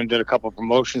Oilers game and did a couple of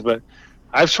promotions, but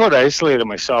I've sort of isolated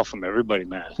myself from everybody,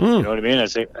 man. You know what I mean?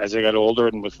 As I got older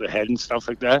and with the head and stuff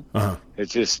like that,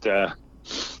 it's just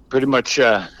pretty much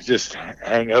just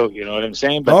hang out. You know what I'm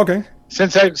saying? But okay.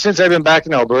 Since I've been back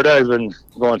in Alberta, I've been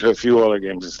going to a few other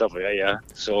games and stuff like that. Yeah,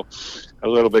 so a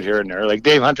little bit here and there. Like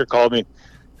Dave Hunter called me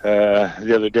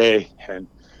the other day, and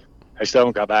I still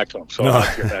haven't got back to him, so I'll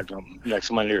have to get back to him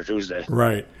next Monday or Tuesday.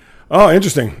 Right. Oh,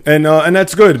 interesting. And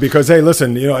that's good because, hey,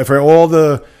 listen, for all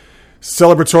the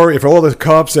for all the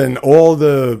cups and all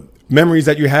the memories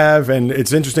that you have, and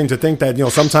it's interesting to think that,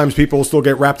 sometimes people still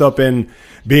get wrapped up in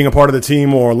being a part of the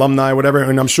team or alumni, whatever.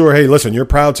 And I'm sure, hey, listen, you're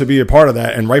proud to be a part of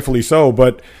that, and rightfully so.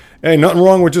 But, hey, nothing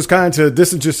wrong with just kind of to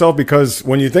distance yourself because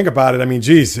when you think about it, I mean,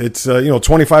 geez, it's,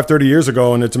 25, 30 years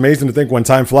ago, and it's amazing to think when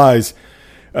time flies.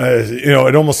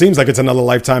 it almost seems like it's another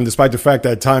lifetime, despite the fact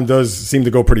that time does seem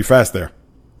to go pretty fast there.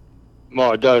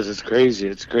 Well, it does. It's crazy.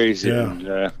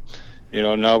 Yeah.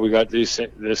 And now we got this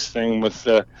thing with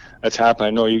that's happened. I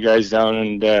know you guys down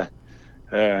in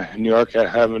New York are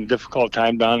having a difficult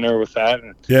time down there with that.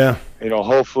 And, yeah.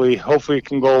 Hopefully it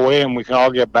can go away and we can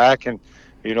all get back. And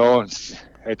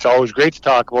it's always great to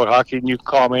talk about hockey. And you can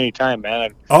call me anytime,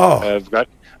 man. I've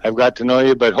got to know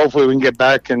you, but hopefully we can get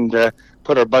back and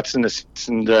put our butts in the seats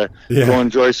and go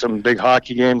enjoy some big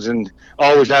hockey games and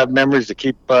always have memories to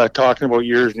keep talking about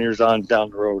years and years on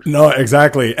down the road. No,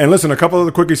 exactly. And listen, a couple of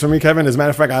the quickies for me, Kevin. As a matter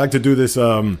of fact, I like to do this.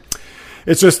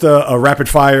 It's just a rapid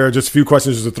fire, just a few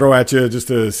questions just to throw at you, just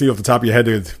to see off the top of your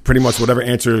head. Pretty much whatever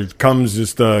answer comes,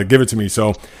 just give it to me.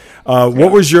 So,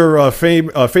 what was your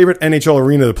favorite NHL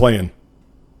arena to play in?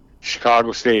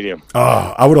 Chicago Stadium.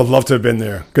 Oh, I would have loved to have been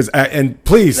there. And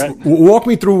please, walk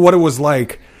me through what it was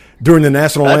like during the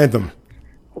national anthem.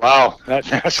 Wow, that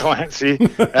national anthem! See,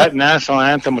 that national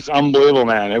anthem was unbelievable,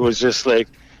 man. It was just like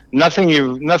nothing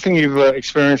you've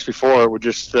experienced before. It would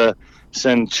just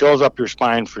send chills up your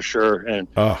spine for sure. And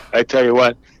I tell you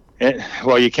what,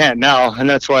 you can't now, and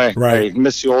that's why I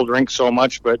miss the old rink so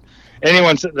much. But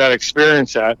anyone that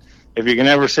experienced that, if you can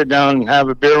ever sit down and have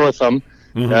a beer with them,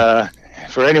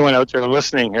 for anyone out there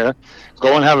listening here,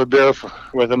 go and have a beer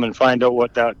with them and find out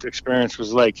what that experience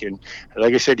was like. And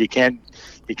like I said, you get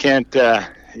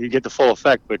the full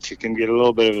effect, but you can get a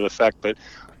little bit of the effect. But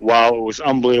wow, it was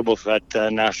unbelievable,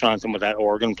 that national anthem with that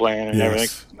organ playing and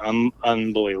everything.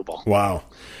 Unbelievable. Wow.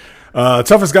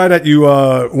 Toughest guy that you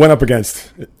went up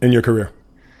against in your career?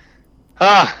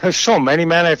 There's so many,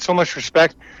 man. I had so much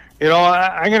respect.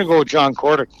 I'm going to go with John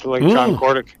Kordick. John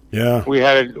Kordick. Yeah. We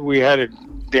had a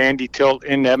dandy tilt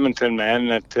in Edmonton, man,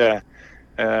 that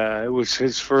it was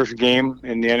his first game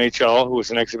in the NHL. It was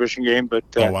an exhibition game, but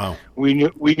we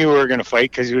knew we were going to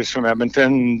fight because he was from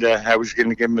Edmonton, and I was going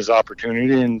to give him his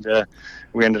opportunity, and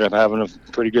we ended up having a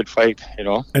pretty good fight,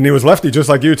 And he was lefty, just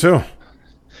like you too.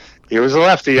 He was a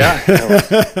lefty, yeah.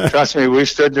 Trust me, we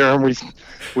stood there and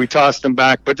we tossed him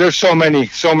back. But there's so many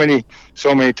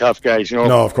tough guys,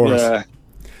 No, of course.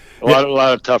 A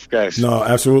lot of tough guys. No,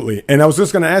 absolutely. And I was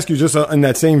just going to ask you, just in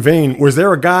that same vein, was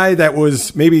there a guy that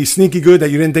was maybe sneaky good that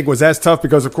you didn't think was as tough?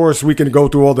 Because, of course, we can go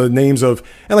through all the names of,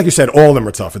 and like you said, all of them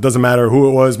are tough. It doesn't matter who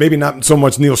it was. Maybe not so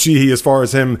much Neil Sheehy as far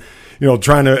as him,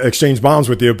 trying to exchange bombs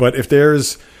with you. But if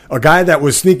there's a guy that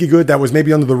was sneaky good that was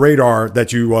maybe under the radar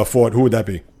that you fought, who would that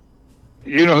be?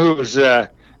 You know who was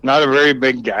not a very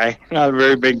big guy,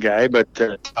 but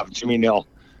tough, Jimmy Nill.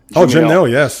 Jim Nill,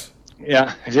 yes.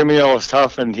 Yeah, Jimmy Nill was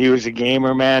tough, and he was a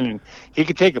gamer, man, and he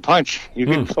could take a punch. You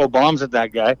could throw bombs at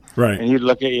that guy, right? And he'd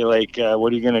look at you like,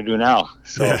 what are you going to do now?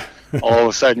 So all of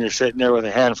a sudden you're sitting there with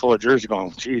a handful of jerseys going,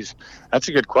 geez, that's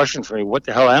a good question for me. What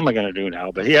the hell am I going to do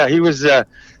now? But, yeah, he was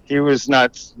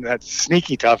not that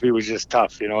sneaky tough. He was just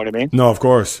tough, you know what I mean? No, of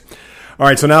course. All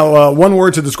right, so now one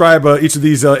word to describe each of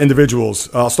these individuals.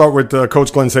 I'll start with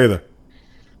Coach Glenn Sather.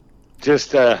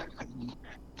 Just a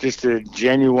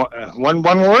genuine one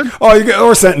word. Oh,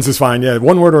 or a sentence is fine. Yeah,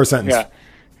 one word or a sentence. Yeah,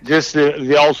 just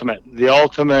the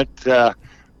ultimate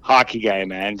hockey guy,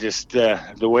 man. Just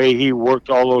the way he worked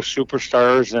all those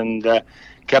superstars and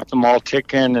kept them all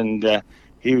ticking. And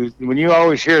when you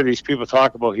always hear these people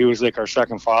talk about, he was like our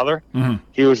second father. Mm-hmm.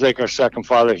 He was like our second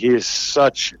father. He is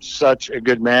such a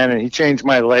good man, and he changed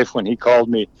my life when he called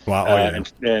me. Wow.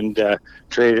 And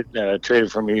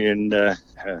traded for me in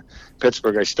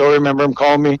Pittsburgh. I still remember him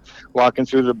calling me walking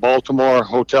through the Baltimore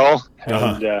hotel,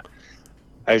 and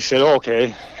I said,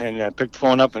 okay, and I picked the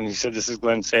phone up, and he said, this is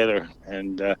Glenn Sather,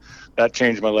 and that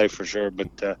changed my life for sure. But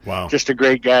just a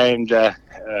great guy, and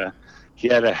he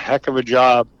had a heck of a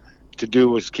job to do,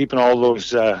 was keeping all those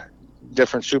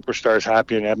different superstars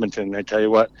happy in Edmonton. I tell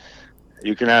you what,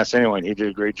 you can ask anyone. He did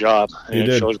a great job, and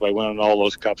it shows by winning all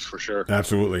those cups for sure.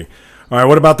 Absolutely. All right,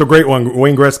 what about the great one,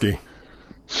 Wayne Gretzky?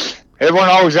 Everyone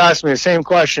always asks me the same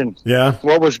question. Yeah.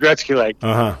 What was Gretzky like?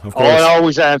 Of course.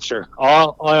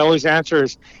 All I always answer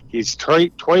is he's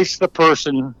twice the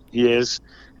person he is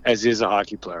as he is a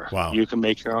hockey player. Wow. You can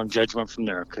make your own judgment from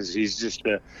there, because he's just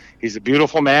he's a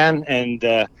beautiful man and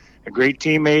a great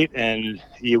teammate, and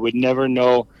you would never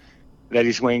know that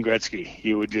he's Wayne Gretzky.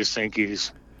 You would just think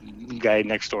he's the guy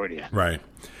next door to you. Right.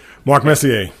 Mark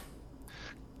Messier.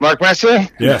 Mark Messier?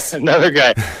 Yes. Another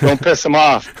guy. Don't piss him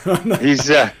off. He's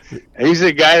a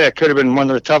guy that could have been one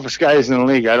of the toughest guys in the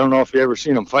league. I don't know if you ever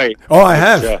seen him fight. Oh, I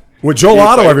have. With Joel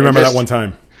Otto, I remember that one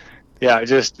time. Yeah,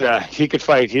 he could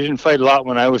fight. He didn't fight a lot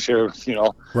when I was here,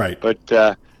 Right.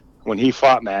 But when he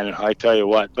fought, man, I tell you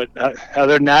what. But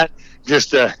other than that,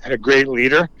 just a great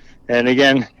leader. And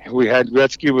again, we had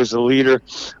Gretzky was the leader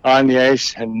on the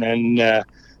ice, and then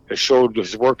showed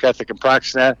his work ethic and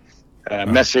practice that.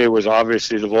 Messier was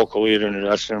obviously the vocal leader in the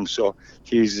dressing room, so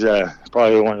he's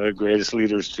probably one of the greatest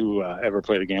leaders to ever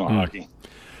play the game of hockey.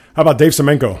 How about Dave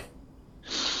Semenko?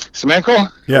 Semenko?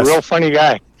 Yes. A real funny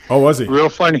guy. Oh, was he? Real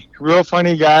funny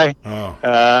guy.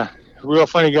 Oh. Real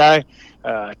funny guy.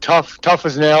 Tough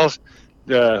as nails.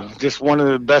 Just one of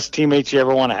the best teammates you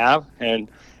ever want to have. And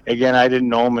again, I didn't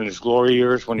know him in his glory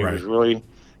years when he was really,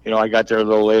 I got there a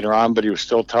little later on, but he was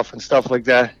still tough and stuff like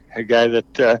that. A guy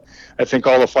that I think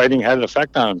all the fighting had an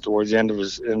effect on him towards the end of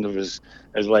his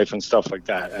life and stuff like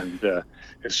that. And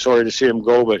it's sorry to see him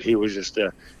go, but he was just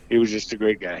a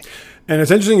great guy. And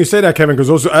it's interesting you say that, Kevin,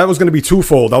 because that was going to be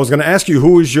twofold. I was going to ask you,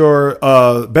 who is your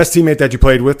best teammate that you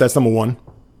played with? That's number one.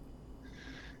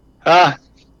 I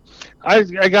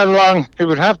got along. It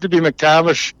would have to be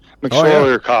McTavish,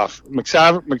 McSorley, or Coffey.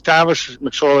 McTavish,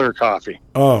 McSorley, or Coffey.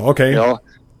 Oh, okay.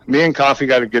 Me and Coffey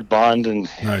got a good bond, and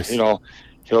nice.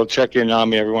 He'll check in on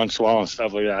me every once in a while and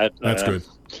stuff like that. That's good.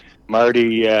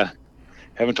 Marty,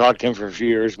 haven't talked to him for a few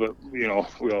years, but we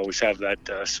always have that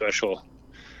special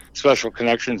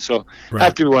connection. So I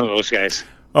have to be one of those guys.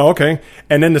 Oh, okay.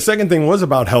 And then the second thing was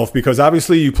about health, because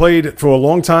obviously you played for a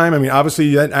long time. I mean,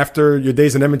 obviously after your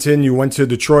days in Edmonton, you went to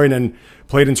Detroit and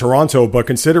played in Toronto. But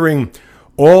considering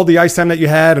all the ice time that you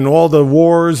had and all the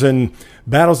wars and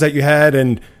battles that you had,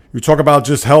 and you talk about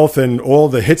just health and all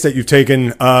the hits that you've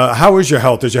taken, how is your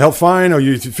health? Is your health fine? Are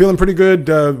you feeling pretty good?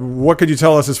 What could you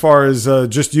tell us as far as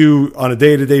just you on a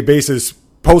day-to-day basis,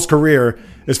 post-career,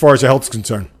 as far as your health is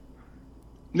concerned?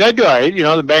 I do.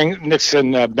 The nicks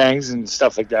and bangs and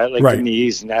stuff like that, like the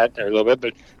knees and that a little bit,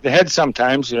 but the head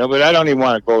sometimes, but I don't even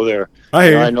want to go there.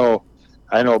 I know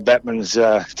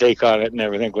Bettman's take on it and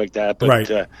everything like that,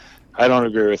 but I don't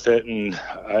agree with it, and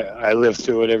I live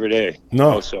through it every day.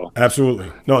 No,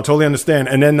 absolutely. No, I totally understand.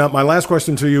 And then my last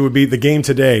question to you would be the game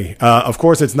today. Of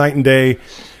course, it's night and day.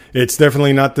 It's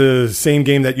definitely not the same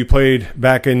game that you played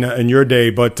back in your day,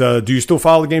 but do you still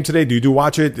follow the game today? Do you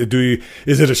watch it?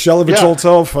 Is it a shell of its old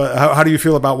self? How do you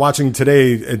feel about watching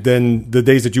today than the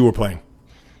days that you were playing?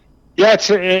 Yeah,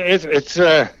 it's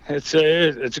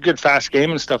a good fast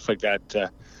game and stuff like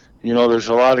that. There's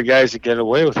a lot of guys that get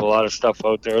away with a lot of stuff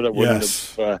out there that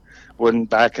wouldn't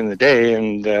back in the day,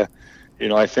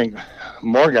 and I think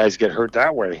more guys get hurt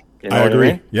that way. I agree.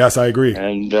 I mean? Yes, I agree.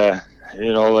 And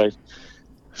like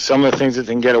some of the things that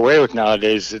they can get away with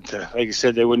nowadays, like you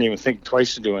said, they wouldn't even think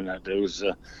twice of doing that.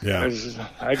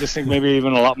 I just think maybe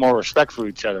even a lot more respect for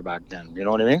each other back then. You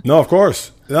know what I mean? No, of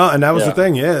course. No, and that was the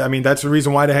thing. Yeah, I mean that's the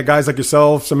reason why they had guys like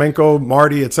yourself, Semenko,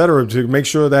 Marty, etc., to make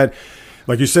sure that,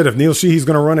 like you said, if Neil Sheehy's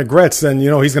going to run at Gretz, then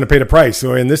he's going to pay the price.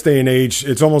 So in this day and age,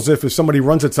 it's almost if somebody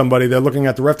runs at somebody, they're looking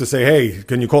at the ref to say, "Hey,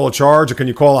 can you call a charge or can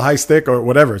you call a high stick or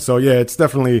whatever?" So yeah, it's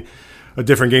definitely a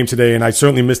different game today, and I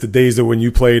certainly miss the days of when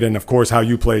you played and, of course, how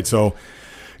you played. So,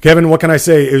 Kevin, what can I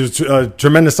say? It was a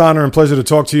tremendous honor and pleasure to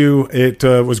talk to you. It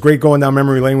was great going down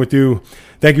memory lane with you.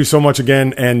 Thank you so much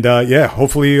again, and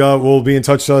hopefully we'll be in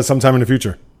touch sometime in the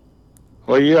future.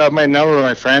 Well, you have my number,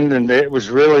 my friend, and it was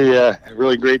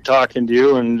really great talking to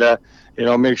you, and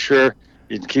make sure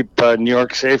you keep New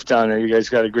York safe down there. You guys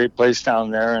got a great place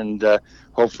down there, and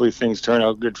hopefully things turn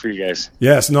out good for you guys.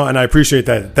 Yes, no, and I appreciate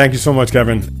that. Thank you so much,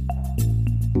 Kevin.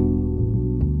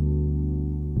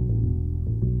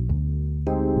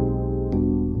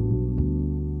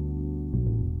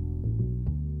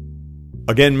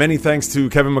 Again, many thanks to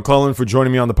Kevin McClelland for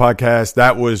joining me on the podcast.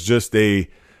 That was just a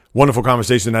wonderful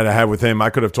conversation that I had with him. I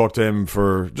could have talked to him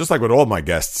for just like with all my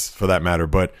guests for that matter,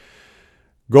 but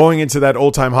going into that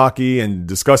old time hockey and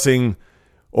discussing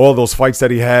all those fights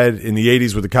that he had in the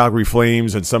 80s with the Calgary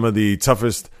Flames and some of the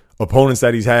toughest opponents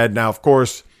that he's had. Now, of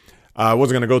course, I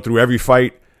wasn't going to go through every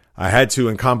fight. I had to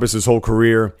encompass his whole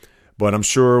career, but I'm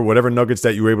sure whatever nuggets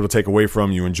that you were able to take away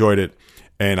from, you enjoyed it.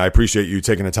 And I appreciate you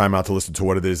taking the time out to listen to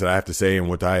what it is that I have to say and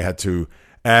what I had to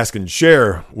ask and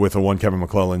share with the one Kevin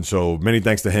McClelland. So many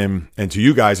thanks to him and to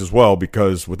you guys as well,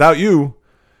 because without you,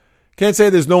 can't say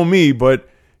there's no me, but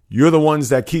you're the ones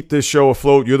that keep this show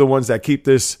afloat. You're the ones that keep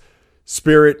this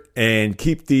spirit and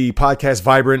keep the podcast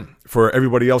vibrant for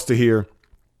everybody else to hear.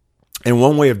 And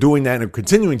one way of doing that and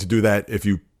continuing to do that, if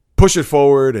you push it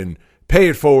forward and pay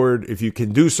it forward, if you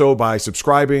can do so by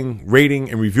subscribing,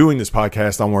 rating, and reviewing this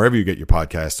podcast on wherever you get your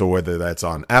podcasts. So whether that's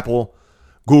on Apple,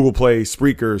 Google Play,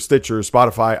 Spreaker, Stitcher,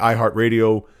 Spotify,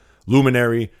 iHeartRadio,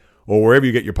 Luminary, or wherever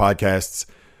you get your podcasts.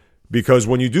 Because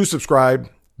when you do subscribe,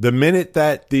 the minute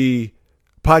that the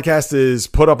podcast is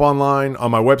put up online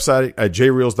on my website at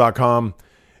jreels.com,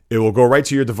 it will go right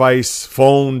to your device,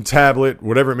 phone, tablet,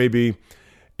 whatever it may be.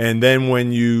 And then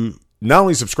when you not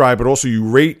only subscribe, but also you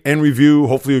rate and review.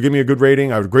 Hopefully you'll give me a good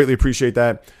rating. I would greatly appreciate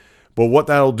that. But what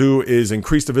that'll do is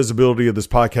increase the visibility of this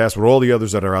podcast with all the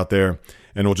others that are out there.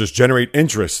 And it'll just generate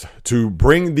interest to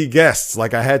bring the guests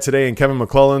like I had today in Kevin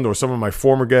McClelland or some of my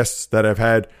former guests that I've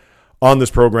had on this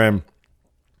program.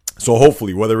 So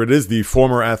hopefully, whether it is the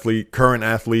former athlete, current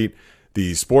athlete,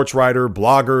 the sports writer,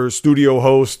 blogger, studio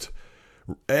host,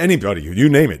 anybody, you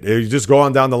name it. You just go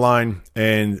on down the line.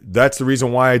 And that's the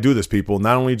reason why I do this, people.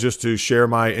 Not only just to share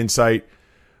my insight,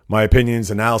 my opinions,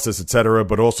 analysis, etc.,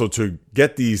 but also to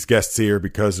get these guests here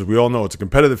because we all know it's a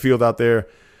competitive field out there.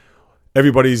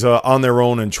 Everybody's on their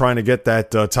own and trying to get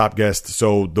that top guest.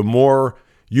 So the more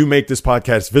you make this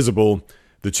podcast visible,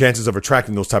 the chances of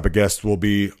attracting those type of guests will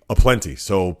be aplenty.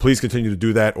 So please continue to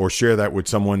do that or share that with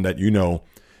someone that you know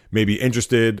may be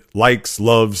interested, likes,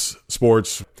 loves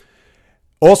sports.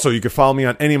 Also, you can follow me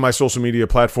on any of my social media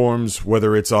platforms,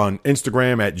 whether it's on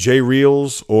Instagram at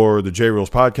JReels or the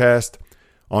JReels Podcast,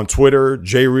 on Twitter,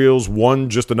 JReels1,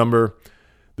 just the number,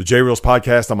 the JReels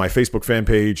Podcast on my Facebook fan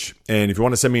page. And if you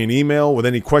want to send me an email with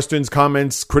any questions,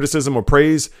 comments, criticism, or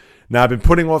praise, now I've been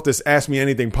putting off this Ask Me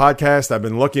Anything podcast. I've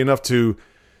been lucky enough to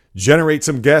generate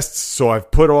some guests, so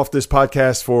I've put off this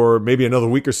podcast for maybe another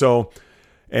week or so.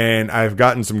 And I've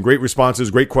gotten some great responses,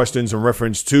 great questions in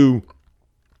reference to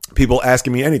people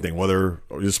asking me anything, whether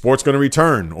is sports going to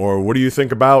return or what do you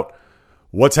think about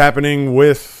what's happening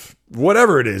with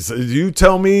whatever it is. You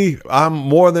tell me. I'm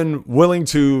more than willing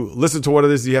to listen to what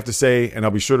it is you have to say, and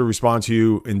I'll be sure to respond to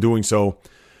you in doing so.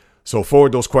 So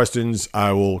forward those questions.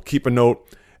 I will keep a note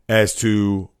as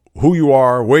to who you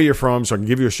are, where you're from, so I can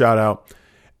give you a shout out.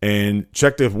 And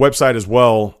check the website as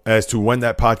well as to when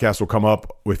that podcast will come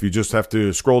up. If you just have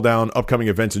to scroll down upcoming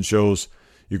events and shows,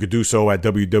 you could do so at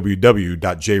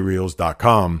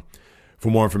www.jreels.com for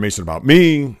more information about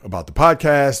me, about the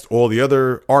podcast, all the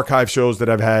other archive shows that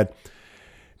I've had.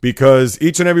 Because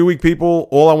each and every week, people,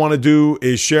 all I want to do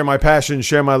is share my passion,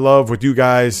 share my love with you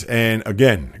guys. And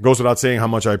again, it goes without saying how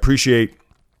much I appreciate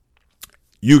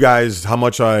you guys, how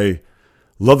much I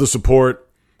love the support,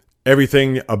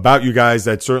 everything about you guys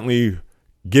that certainly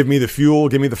give me the fuel,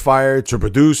 give me the fire to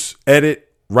produce,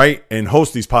 edit, write, and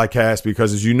host these podcasts.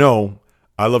 Because as you know,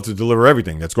 I love to deliver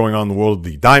everything that's going on in the world of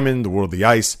the diamond, the world of the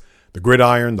ice, the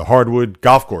gridiron, the hardwood,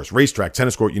 golf course, racetrack,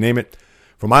 tennis court, you name it.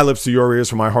 From my lips to your ears,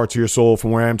 from my heart to your soul,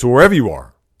 from where I am to wherever you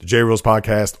are, the JReels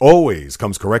Podcast always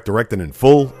comes correct, direct, and in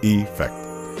full effect.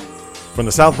 From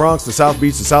the South Bronx, the South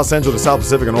Beach, the South Central, the South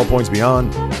Pacific, and all points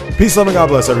beyond, peace, love, and God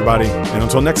bless everybody. And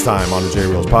until next time on the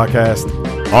JReels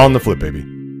Podcast, on the flip,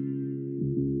 baby.